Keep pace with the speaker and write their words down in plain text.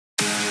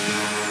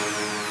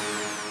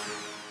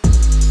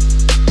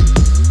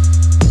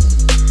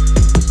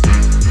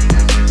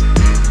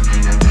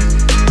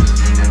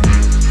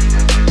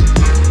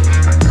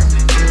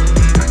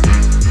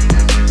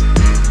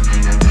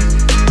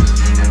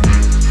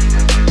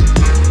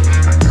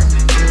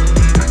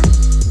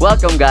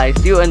Welcome guys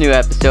to a new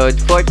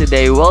episode. For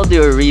today, we'll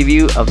do a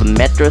review of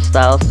Metro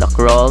Styles The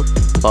Crawl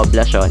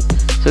Poblacion.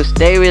 So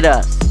stay with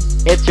us.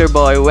 It's your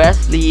boy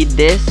Wesley.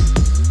 This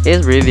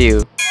is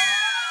Review.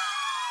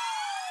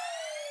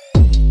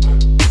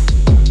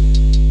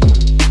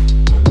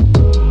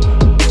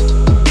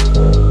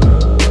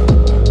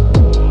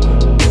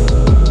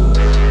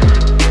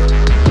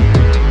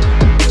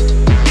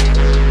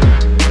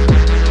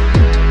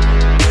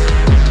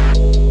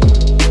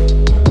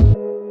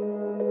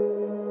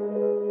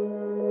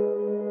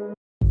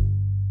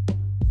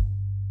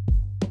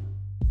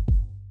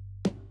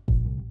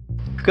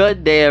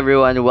 Good day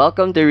everyone,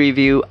 welcome to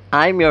Review.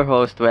 I'm your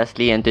host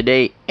Wesley, and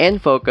today in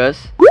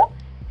focus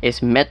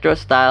is Metro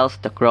Styles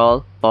The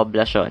Crawl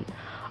Poblacion.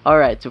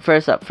 Alright, so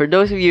first up, for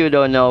those of you who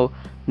don't know,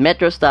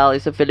 Metro Style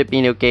is a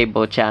Filipino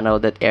cable channel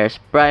that airs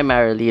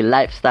primarily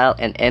lifestyle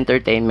and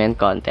entertainment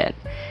content.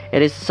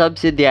 It is a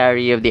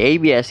subsidiary of the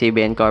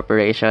ABS-CBN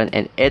Corporation,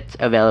 and it's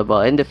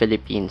available in the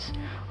Philippines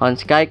on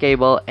Sky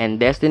Cable and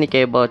Destiny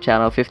Cable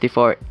Channel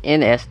 54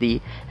 in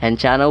SD and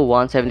Channel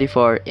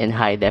 174 in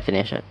high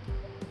definition.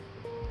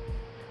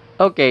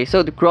 Okay,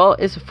 so The Crawl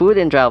is a food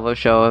and travel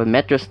show of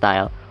Metro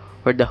Style,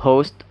 where the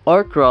host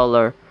or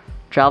crawler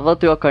travel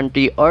to a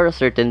country or a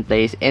certain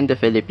place in the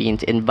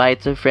Philippines,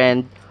 invites a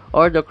friend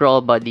or the crawl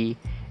buddy,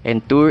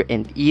 and tour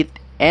and eat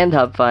and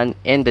have fun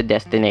in the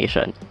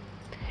destination.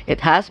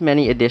 It has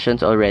many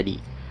editions already.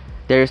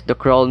 There's The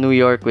Crawl New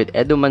York with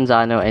Edu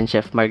Manzano and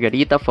Chef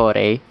Margarita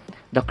Fore,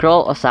 The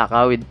Crawl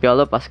Osaka with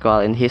Piolo Pascual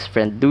and his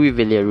friend Louis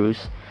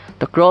Villaruz,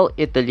 The Crawl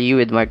Italy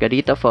with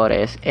Margarita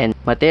Forez and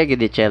Matteo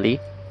Guidicelli,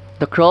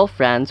 The Crawl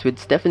France with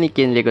Stephanie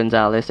Kinley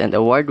Gonzalez and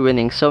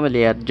award-winning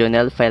sommelier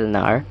Jonel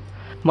Felnar,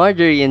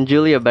 Marjorie and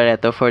Julia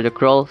Barreto for The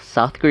Crawl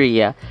South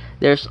Korea.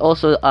 There's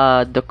also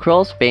The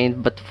Crawl Spain,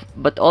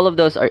 but all of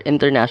those are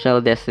international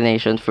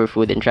destinations for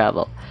food and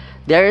travel.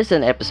 There is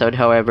an episode,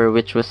 however,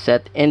 which was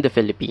set in the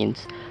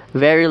Philippines.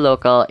 Very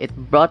local,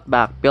 it brought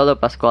back Piolo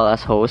Pascual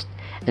as host,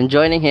 and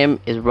joining him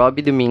is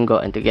Robbie Domingo,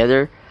 and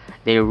together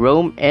they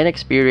roam and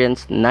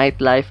experience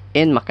nightlife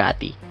in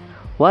Makati.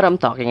 What I'm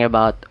talking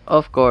about,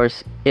 of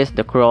course, is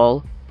The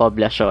Crawl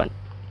Poblacion.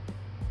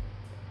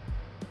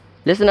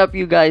 Listen up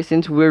you guys,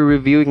 since we're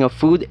reviewing a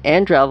food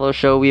and travel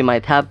show, we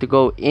might have to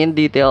go in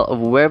detail of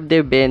where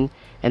they've been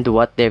and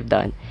what they've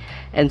done.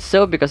 And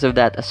so because of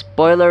that, a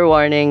spoiler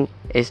warning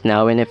is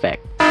now in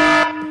effect.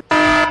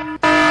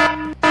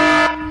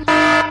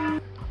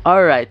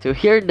 Alright, so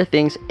here are the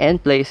things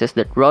and places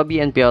that Robbie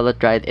and Piolo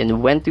tried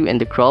and went to in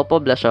The Crawl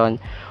Poblacion,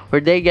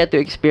 where they get to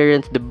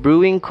experience the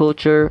brewing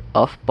culture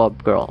of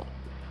pub crawl.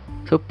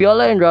 So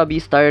Piolo and Robbie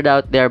started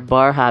out their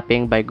bar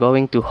hopping by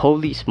going to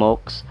Holy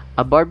Smokes,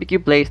 a barbecue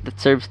place that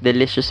serves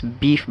delicious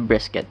beef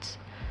briskets.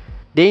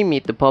 They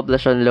meet the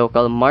Poblacion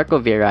local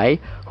Marco Viray,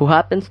 who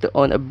happens to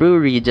own a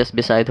brewery just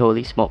beside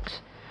Holy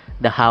Smokes,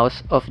 the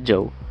House of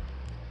Joe.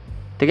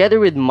 Together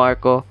with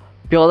Marco,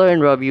 Piolo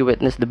and Robbie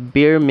witness the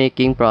beer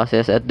making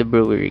process at the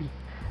brewery.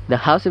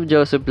 The House of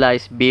Joe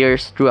supplies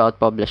beers throughout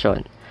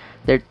Poblacion.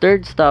 Their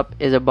third stop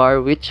is a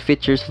bar which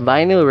features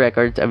vinyl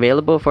records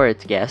available for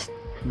its guests.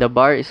 The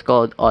bar is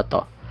called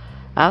Otto.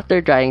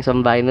 After trying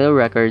some vinyl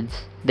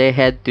records, they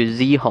head to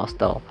Z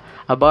Hostel,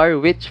 a bar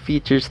which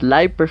features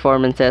live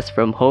performances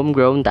from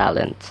homegrown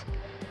talents.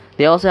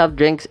 They also have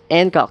drinks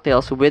and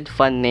cocktails with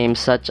fun names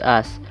such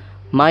as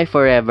My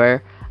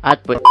Forever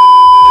at Put.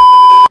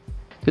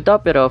 To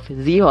top it off,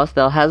 Z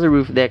Hostel has a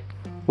roof deck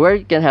where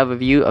you can have a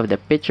view of the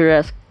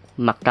picturesque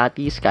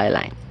Makati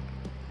skyline.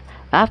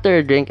 After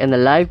a drink and a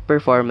live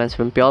performance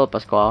from Piolo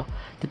Pascual,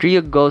 the trio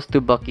goes to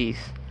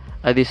Bucky's,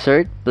 a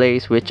dessert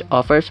place which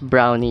offers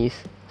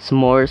brownies,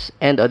 s'mores,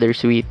 and other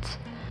sweets.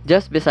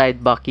 Just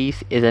beside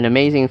Bucky's is an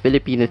amazing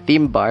Filipino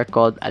themed bar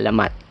called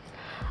Alamat.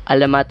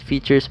 Alamat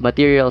features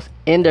materials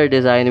in their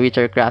design which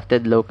are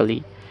crafted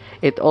locally.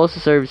 It also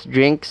serves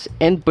drinks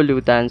and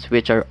pollutants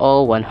which are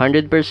all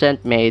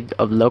 100% made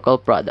of local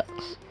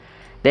products.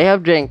 They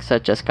have drinks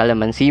such as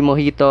Calamansi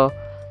Mojito,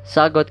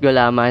 Sagot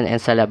Gulaman,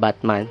 and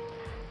Salabatman.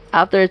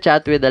 After a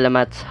chat with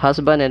Alamat's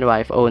husband and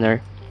wife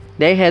owner,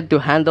 they head to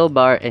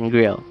Handlebar and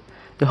Grill,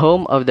 the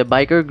home of the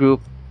biker group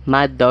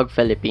Mad Dog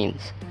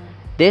Philippines.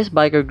 This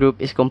biker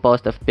group is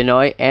composed of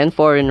Pinoy and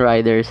foreign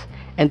riders,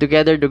 and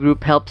together the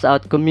group helps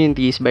out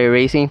communities by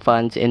raising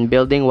funds in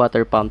building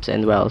water pumps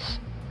and wells.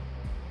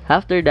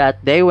 After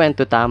that, they went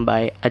to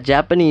Tambay, a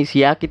Japanese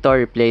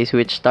yakitori place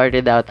which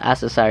started out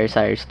as a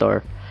sari-sari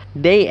store.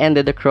 They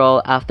ended the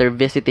crawl after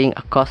visiting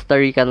a Costa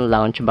Rican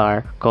lounge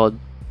bar called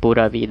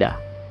Pura Vida.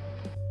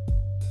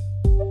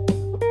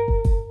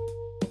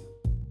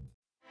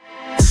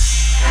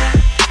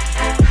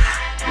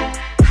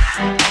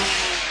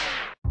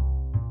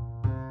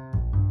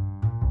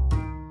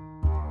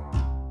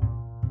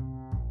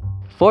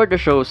 For the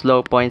show's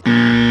low point,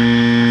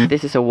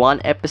 this is a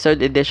one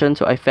episode edition,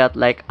 so I felt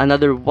like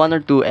another 1 or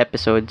 2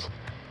 episodes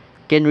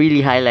can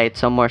really highlight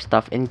some more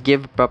stuff and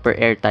give proper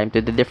airtime to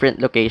the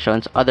different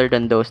locations other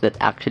than those that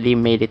actually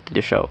made it to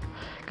the show,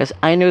 because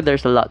I know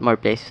there's a lot more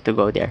places to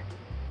go there.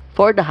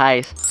 For the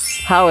highs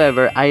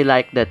However, I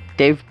like that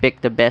they've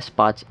picked the best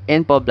spots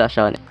in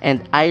Poblacion,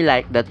 and I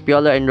like that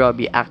Piolo and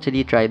Robbie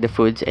actually tried the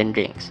foods and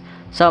drinks.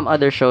 Some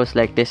other shows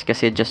like this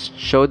kasi just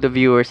show the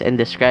viewers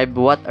and describe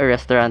what a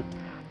restaurant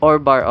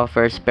or bar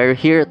offers, pero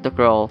here at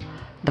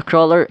the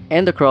crawler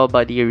and the crawl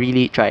buddy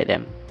really try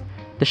them.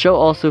 The show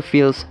also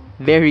feels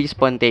very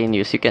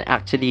spontaneous. You can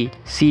actually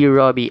see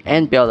Robbie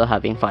and Piolo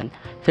having fun.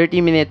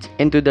 30 minutes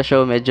into the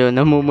show, medyo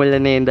namumula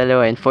na yung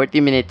dalawa, and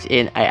 40 minutes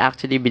in, I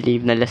actually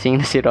believe na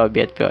lasing na si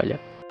Robbie at Piolo.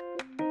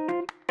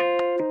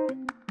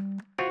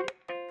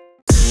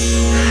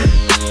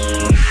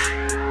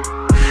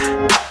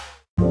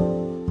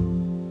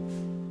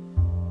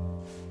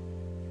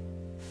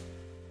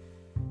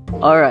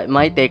 Alright,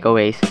 my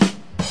takeaways.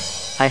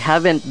 I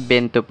haven't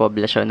been to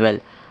Poblacion.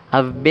 Well,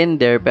 I've been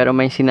there pero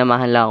may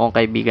sinamahan lang akong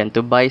kaibigan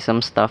to buy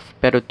some stuff,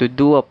 pero to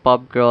do a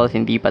pub crawl,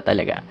 hindi pa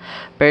talaga.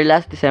 Pero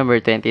last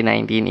December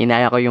 2019,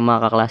 inaya ko yung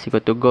mga kaklase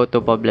ko to go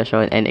to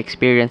Poblacion and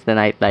experience the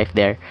nightlife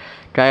there.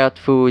 Try out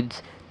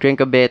foods,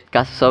 drink a bit,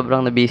 kaso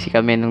sobrang na-busy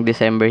kami nung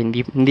December,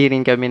 hindi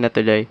rin kami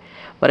natuloy.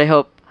 But I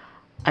hope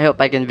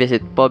I can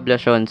visit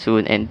Poblacion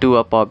soon and do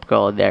a pub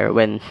crawl there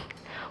when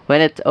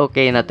it's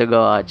okay na to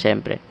go out,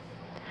 syempre.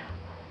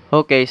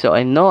 Okay, so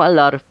I know a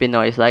lot of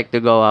Pinoys like to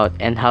go out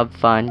and have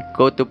fun,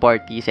 go to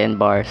parties and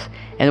bars.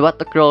 And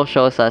what the crawl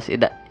shows us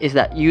is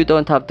that you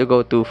don't have to go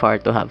too far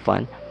to have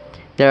fun.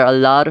 There are a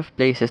lot of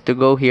places to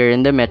go here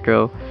in the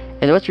metro.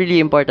 And what's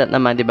really important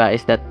naman, diba,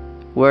 is that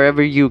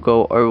wherever you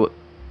go, or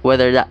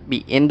whether that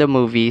be in the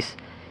movies,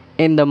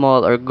 in the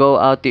mall, or go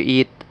out to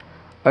eat,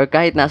 or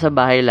kahit nasa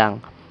bahay lang,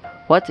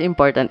 what's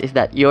important is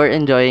that you're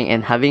enjoying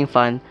and having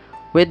fun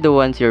with the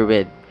ones you're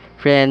with.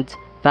 Friends,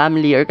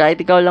 family, or kahit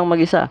ikaw lang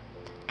mag-isa.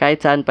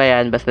 Kahit saan pa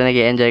yan, basta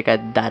nag-i-enjoy ka,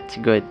 that's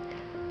good.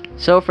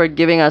 So, for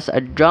giving us a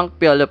drunk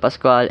Piolo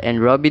Pascual and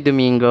Robbie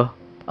Domingo,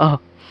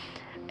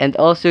 and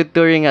also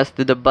touring us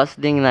to the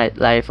bustling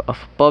nightlife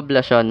of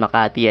Poblacion,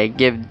 Makati, I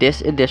give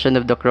this edition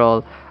of The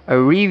Crawl a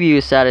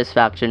review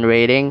satisfaction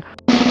rating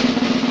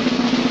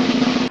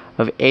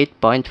of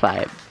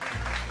 8.5.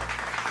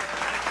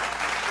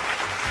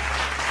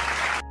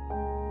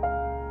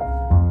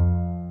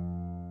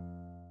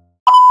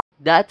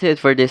 That's it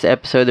for this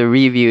episode of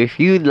review. If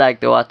you'd like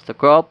to watch The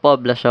Crawl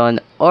Poblacion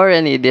or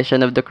any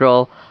edition of The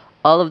Crawl,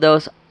 all of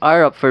those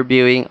are up for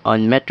viewing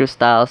on Metro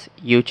Styles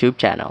YouTube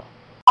channel.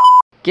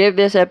 Give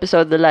this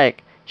episode a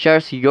like, share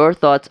your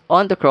thoughts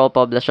on The Crawl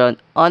Poblacion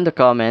on the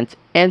comments,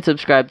 and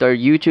subscribe to our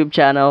YouTube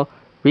channel,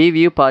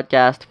 Review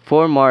Podcast,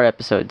 for more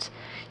episodes.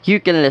 You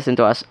can listen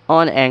to us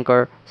on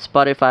Anchor,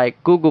 Spotify,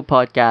 Google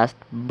Podcast,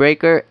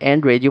 Breaker,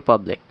 and Radio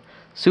Public.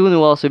 Soon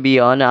we'll also be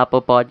on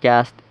Apple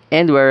Podcast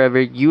and wherever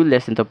you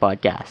listen to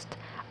podcasts.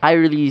 I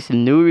release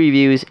new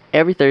reviews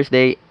every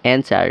Thursday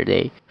and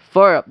Saturday.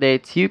 For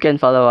updates, you can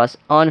follow us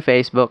on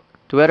Facebook,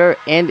 Twitter,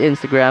 and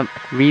Instagram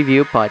at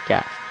Review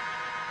Podcast.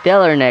 Till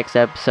our next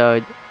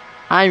episode,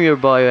 I'm your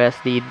boy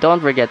Wesley.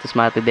 Don't forget to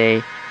smile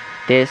today.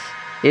 This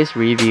is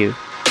Review.